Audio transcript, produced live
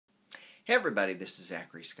Hey everybody, this is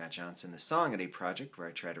Zachary Scot, the Song a Day Project, where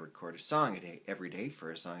I try to record a song a day every day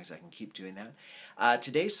for as long as I can keep doing that.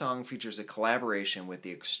 Today's song features a collaboration with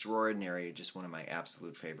the extraordinary, just one of my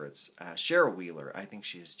absolute favorites, Cheryl Wheeler. I think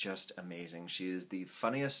she is just amazing. She is the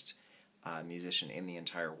funniest musician in the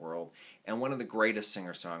entire world and one of the greatest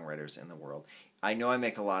singer-songwriters in the world. I know I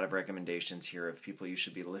make a lot of recommendations here of people you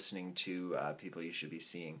should be listening to, people you should be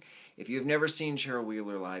seeing. If you've never seen Cheryl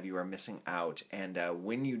Wheeler live, you are missing out, and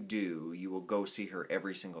when you do, you will go see her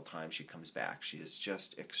every single time she comes back. She is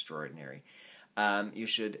just extraordinary. You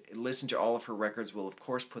should listen to all of her records. We'll, of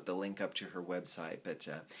course, put the link up to her website, but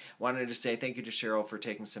wanted to say thank you to Cheryl for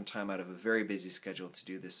taking some time out of a very busy schedule to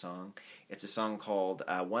do this song. It's a song called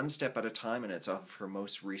One Step at a Time, and it's off of her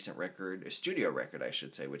most recent record, a studio record, I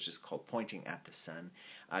should say, which is called Pointing at the Sun.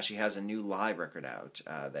 She has a new live record out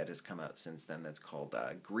that has come out since then that's called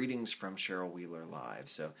Greetings from Cheryl Wheeler Live.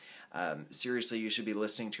 So seriously, you should be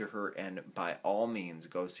listening to her, and by all means,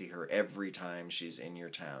 go see her every time she's in your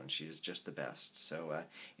town. She is just the best. So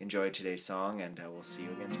enjoy today's song, and we'll see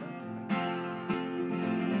you again tomorrow. Bye.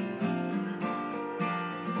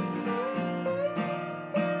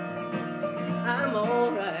 I'm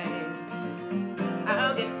alright,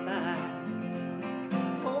 I'll get by,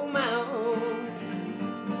 hold my own,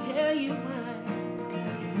 tell you why.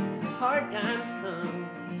 Hard times come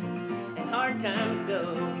and hard times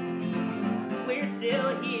go, we're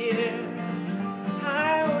still here,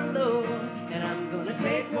 high or low, and I'm gonna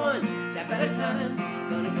take one step at a time,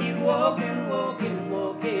 gonna keep walking, walking,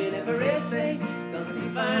 walking, everything gonna be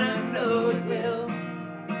fine, I know it will.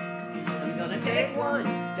 I'm gonna take one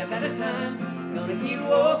step at a time, gonna keep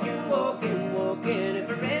walking, walking, walking,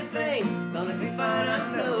 everything gonna be fine,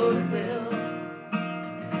 I know it will.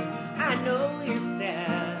 I know you're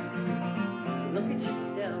sad, look at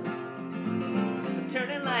yourself,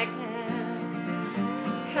 turning like that,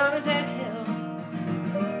 how does that help?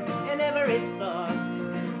 And every thought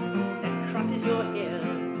that crosses your head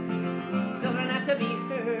doesn't have to be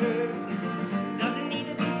heard, doesn't need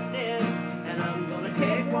to be said, and I'm gonna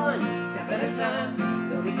take one step at a time,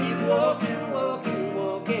 gonna keep walking, walking,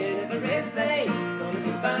 walking, everything gonna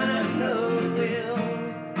be fine, I know it will.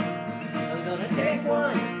 I'm gonna take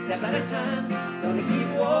one step at a time, gonna keep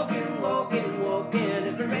walking, walking, walking,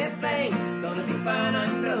 everything gonna be fine, I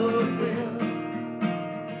know it will.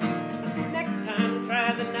 Next time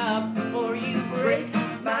try the knob before you break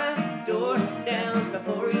my door down,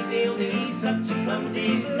 before you deal me such a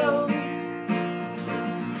clumsy blow.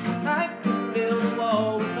 I could build a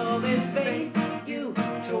wall with all this faith you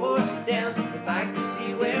tore down, if I could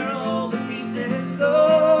see where all the pieces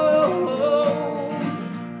go.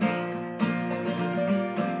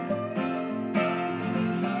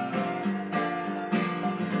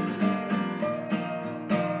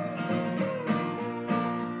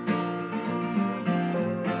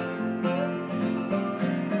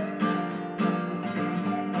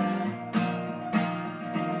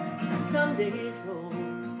 Some days roll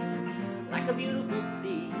like a beautiful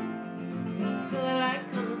sea, till the light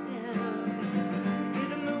comes down through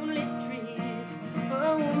the moonlit trees.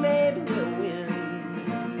 Oh, maybe we'll win,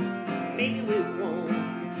 maybe we won't.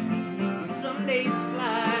 And some days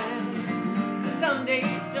fly, some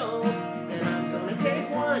days don't, and I'm gonna take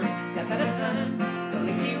one step at a time,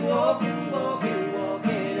 gonna keep walking, walking,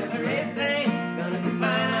 walking, everything gonna be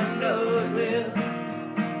fine, I know it will.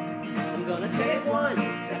 I'm gonna take one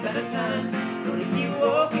step at a time, gonna keep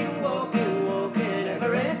walking, walking, walking,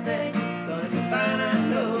 everything gonna be fine, I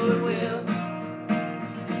know it will.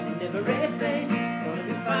 And everything gonna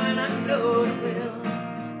be fine, I know it will.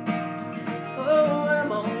 Oh,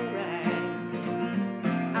 I'm alright,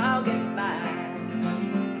 I'll get by.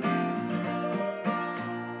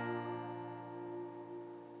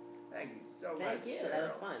 Thank you so much, Thank you, Cheryl. that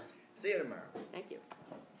was fun. See you tomorrow. Thank you.